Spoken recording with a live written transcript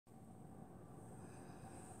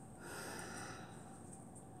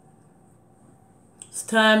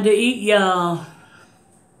Time to eat, y'all.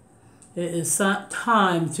 It is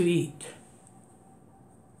time to eat.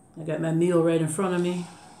 I got my meal right in front of me.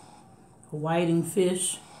 Whiting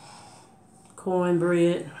fish,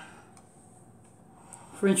 cornbread,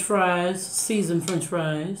 French fries, seasoned French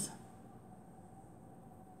fries,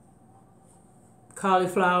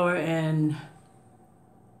 cauliflower and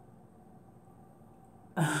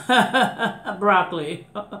broccoli.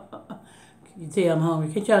 Can you tell I'm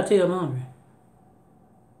hungry? Can't y'all tell I'm hungry?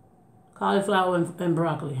 Cauliflower and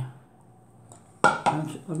broccoli.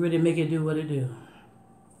 I'm ready to make it do what it do.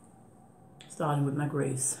 Starting with my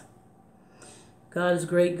grace. God is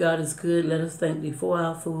great, God is good. Let us thank thee for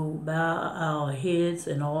our food. Bow our heads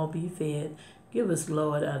and all be fed. Give us,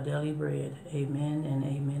 Lord, our daily bread. Amen and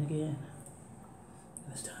amen again.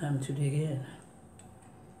 It's time to dig in.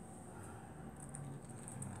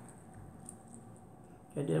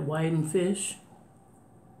 Got that whiting fish.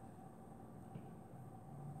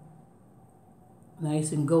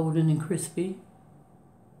 Nice and golden and crispy.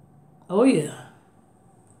 Oh yeah.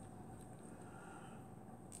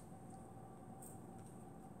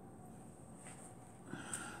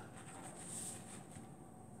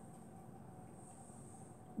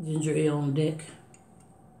 Ginger ale on deck.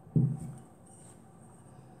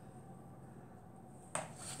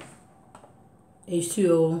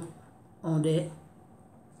 H2O on deck.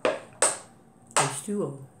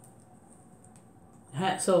 H2O.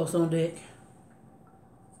 Hot sauce on deck.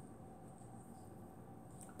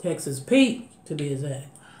 Texas Pete, to be exact.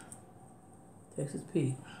 Texas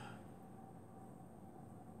Pete.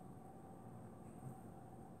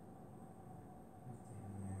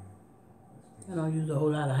 I don't use a whole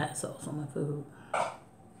lot of hot sauce on my food.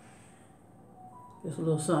 Just a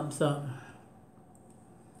little something, something.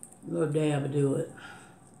 A little dab will do it.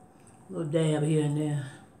 A little dab here and there.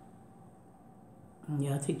 And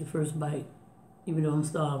yeah, I take the first bite, even though I'm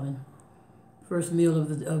starving. First meal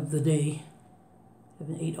of the day.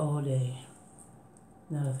 Haven't ate all day.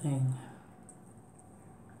 Not a thing.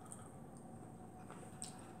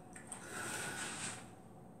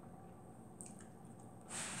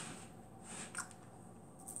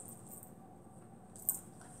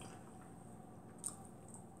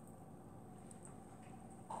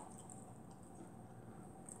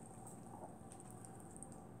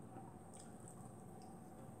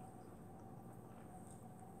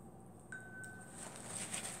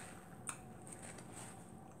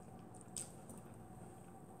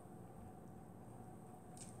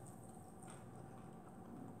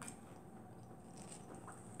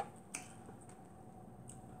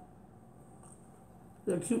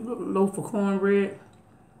 A cute little loaf of cornbread.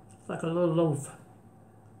 It's like a little loaf.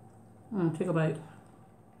 Take a bite.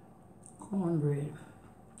 Cornbread.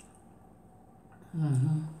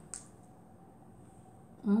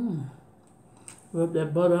 Rub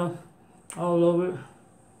that butter all over it.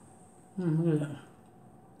 Look at that.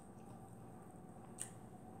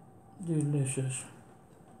 Delicious.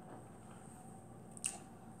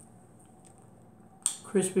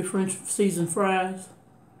 Crispy French seasoned fries.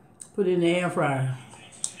 Put it in the air fryer.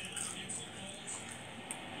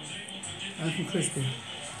 Nice and crispy.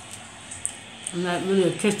 I'm not really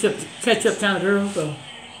a ketchup kind of girl, so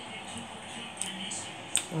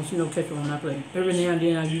I don't see no ketchup on my plate. Every now and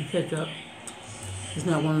then I use ketchup. It's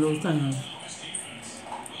not one of those times.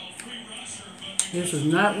 This is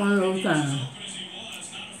not one of those times.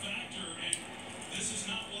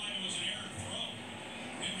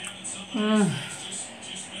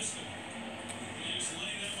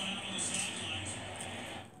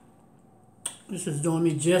 This is doing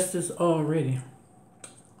me justice already.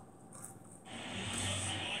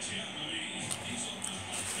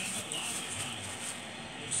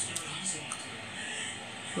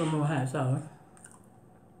 A little more hot sauce.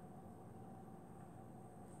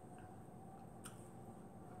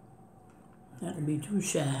 Not to be too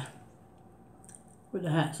shy with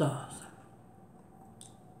the hot sauce.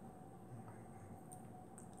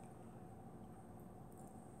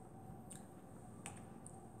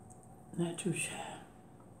 Not too shy. I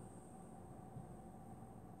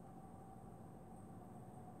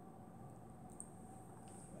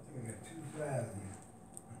think I got 2 fries in here.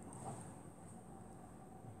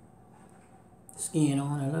 Skin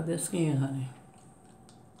on. I love that skin, honey.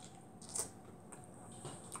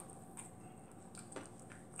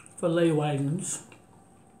 Filet whitings.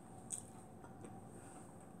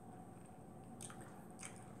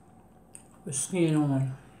 With skin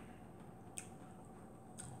on.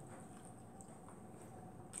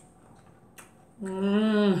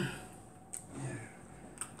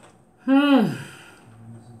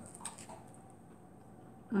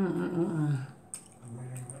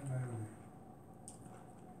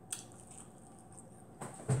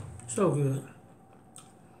 So good.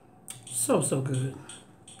 So, so good.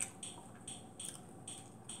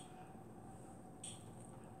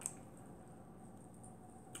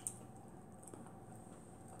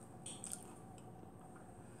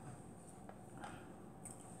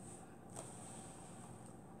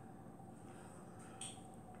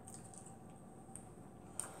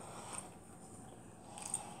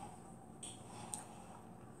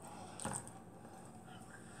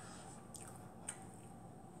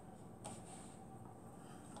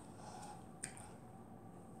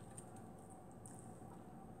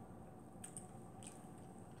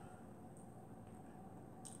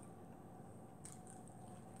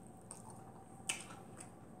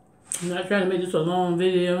 I'm not trying to make this a long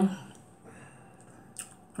video.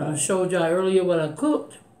 I showed y'all earlier what I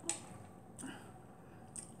cooked.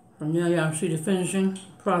 And now y'all see the finishing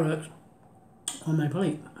product on my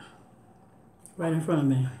plate. Right in front of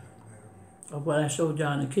me. Of what I showed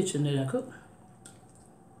y'all in the kitchen that I cooked.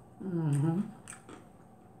 Mm-hmm.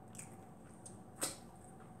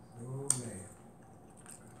 Oh, man.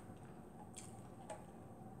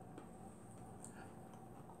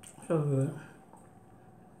 So good.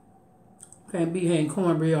 Can't beat having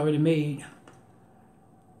cornbread already made.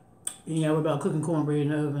 You ain't got to worry about cooking cornbread in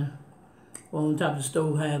the oven. Or on top of the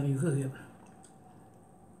stove, however you cook it.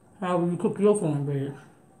 However you cook your cornbread.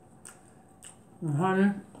 And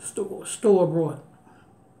honey, store bought.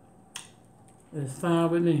 It's fine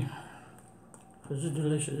with me. Because it's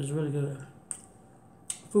delicious. It's really good.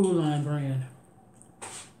 Food Line brand.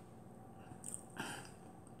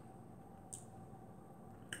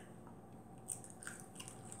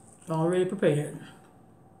 It's already prepared.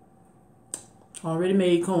 Already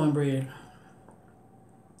made cornbread.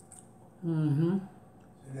 Mm-hmm.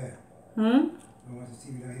 See that? Hmm? I want to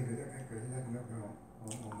see me down here because it's acting up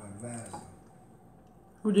on my glass.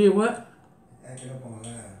 Who did what? It's acting up on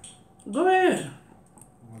live. Go ahead.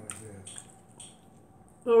 What I said.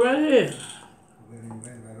 Go right ahead.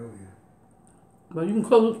 Right over here. But you can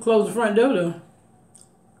close the front door though.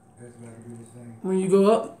 That's why I can do this thing. When you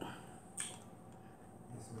go up.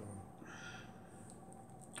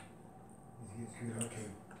 It's good, okay.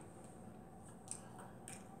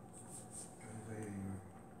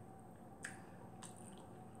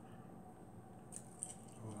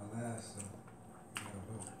 On my last, you gotta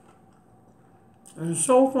go. And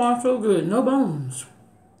so far so good. No bones.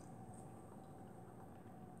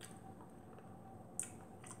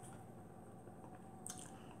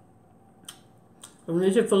 When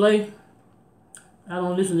they say filet, I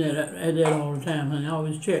don't listen to that all the time, honey. I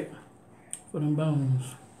always check for them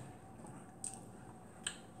bones.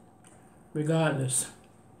 Regardless.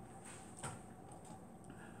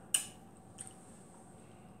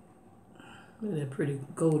 Look at that pretty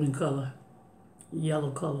golden color.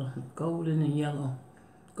 Yellow color. Golden and yellow.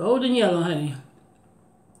 Golden yellow, honey.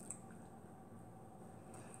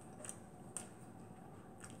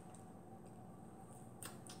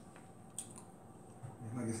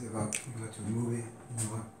 Like I said about you got your movie, you know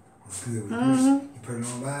what? It's good with this. You put it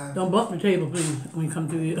on live. Don't bump the table, please, when you come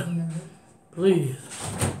through here. Please.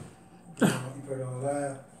 You put it on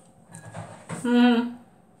live.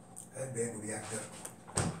 That bag will be acted up.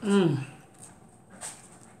 I don't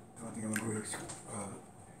think I'm gonna go ahead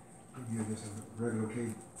and give this a regular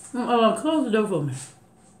cake. Close the door for me.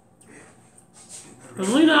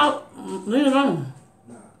 Lean out. Lean it on.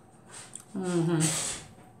 Nah.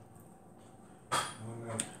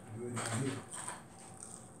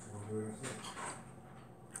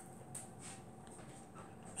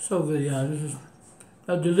 So good, y'all. This is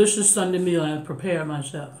a delicious Sunday meal I prepared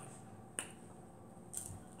myself.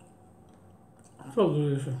 So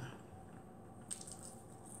delicious.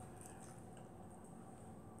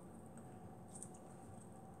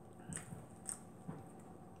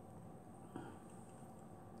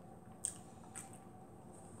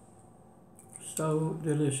 So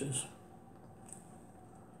delicious.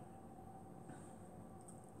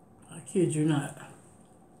 I kid you not.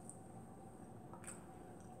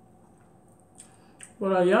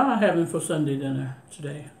 What are y'all having for Sunday dinner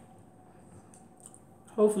today?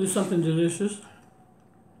 Hopefully something delicious.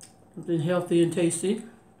 Something healthy and tasty.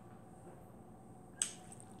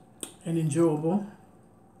 And enjoyable.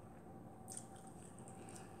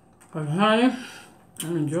 But honey,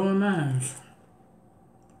 I'm enjoying mine.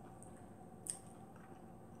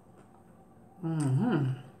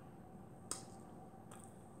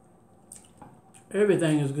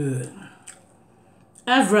 Everything is good.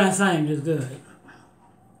 Everything is good.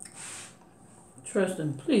 Trust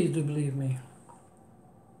and please do believe me.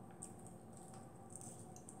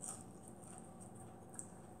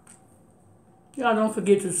 Y'all don't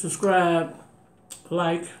forget to subscribe,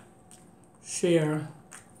 like, share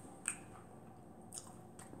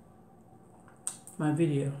my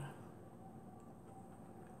video,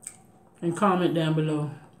 and comment down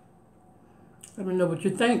below. Let me know what you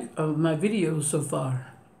think of my videos so far.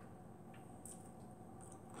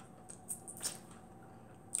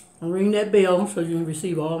 And ring that bell so you can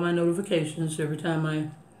receive all my notifications every time I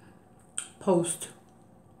post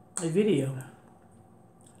a video.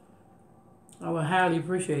 I would highly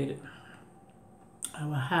appreciate it. I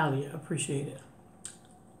would highly appreciate it.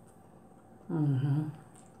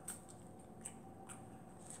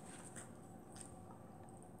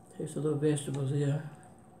 Taste a little vegetables here.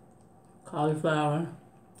 Cauliflower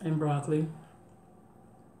and broccoli.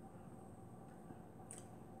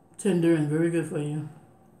 Tender and very good for you.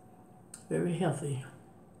 Very healthy.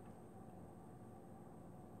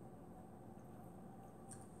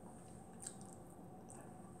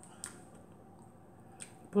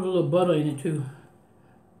 Put a little butter in it too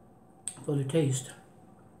for the taste,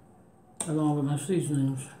 along with my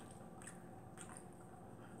seasonings.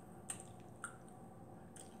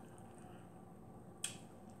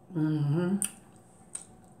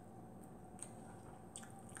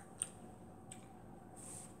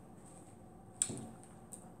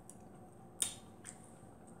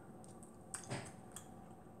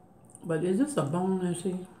 But is this a bone I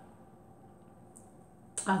see?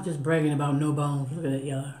 I'm just bragging about no bones. Look at that,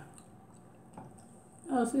 y'all.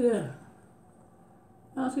 Y'all see that?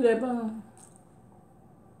 Y'all see that bone?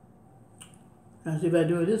 Now see if I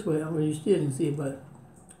do it this way, well, you still can see it, but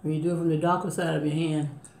when you do it from the darker side of your hand,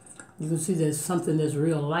 you can see there's something that's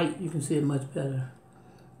real light. You can see it much better.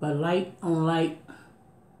 But light on light,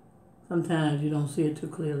 sometimes you don't see it too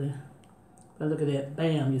clearly. But look at that,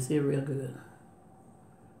 bam, you see it real good.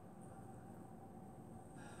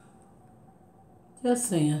 Just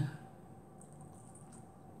saying.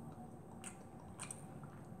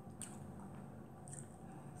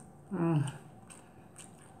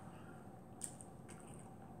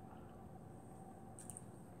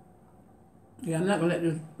 Yeah, I'm not going to let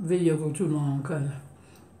this video go too long because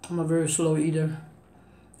I'm a very slow eater.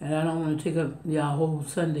 And I don't want to take up y'all whole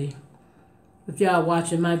Sunday with y'all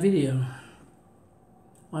watching my video.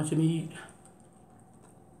 Watching me eat.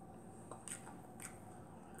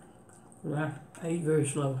 But I eat very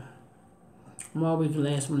slow. I'm always the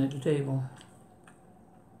last one at the table.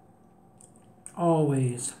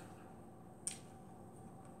 Always.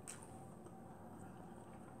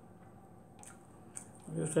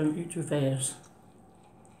 I just don't eat too fast.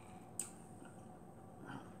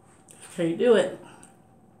 Can't do it.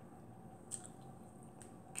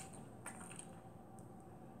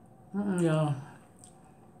 Y'all.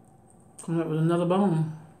 Coming up with another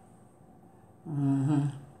bone.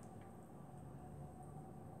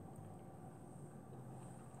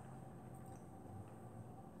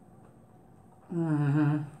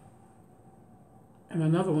 And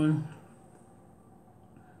another one.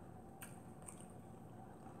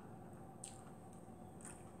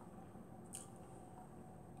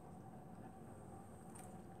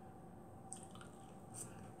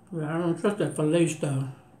 Yeah, I don't trust that fillet though.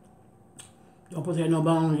 Don't put that no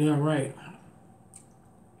bones in there, right?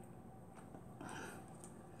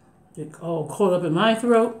 Get all caught up in my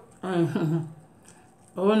throat. Oh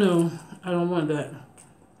no, I don't want that.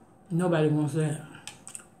 Nobody wants that.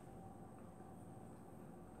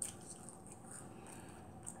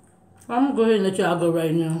 I'm gonna go ahead and let y'all go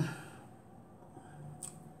right now.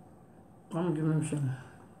 I'm gonna give them some.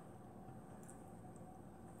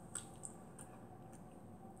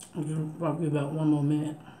 I'll give them probably about 1 more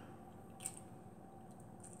minute.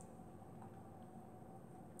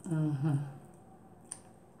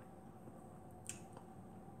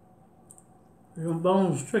 Your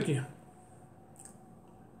bones tricky.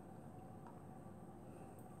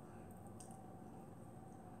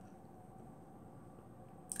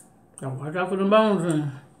 So watch out for the bones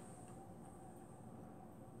then.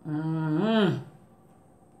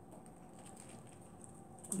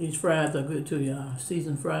 These fries are good too, y'all.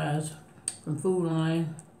 Seasoned fries from Food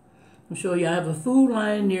Line. I'm sure y'all have a Food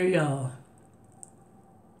Line near y'all.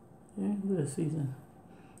 Yeah, good season.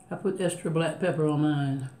 I put extra black pepper on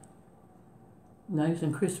mine. Nice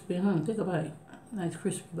and crispy. Take a bite. Nice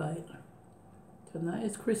crispy bite. It's a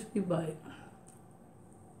nice crispy bite.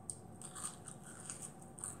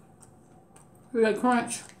 Hear that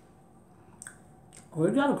crunch? Well,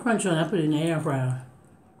 it got a crunch on it. I put it in the air fryer.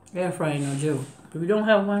 Air fryer ain't no joke. If you don't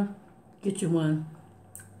have one, get you one.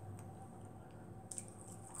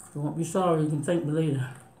 You won't be sorry. You can thank me later.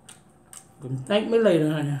 You can thank me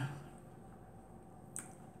later, honey.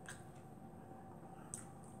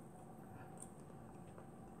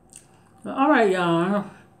 All right, y'all.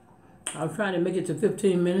 I was trying to make it to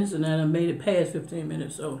 15 minutes, and then I made it past 15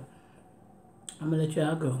 minutes, so I'm going to let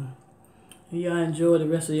y'all go. And y'all enjoy the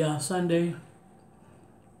rest of y'all Sunday.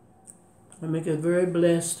 And make it very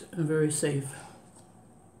blessed and very safe.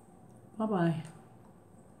 Bye-bye.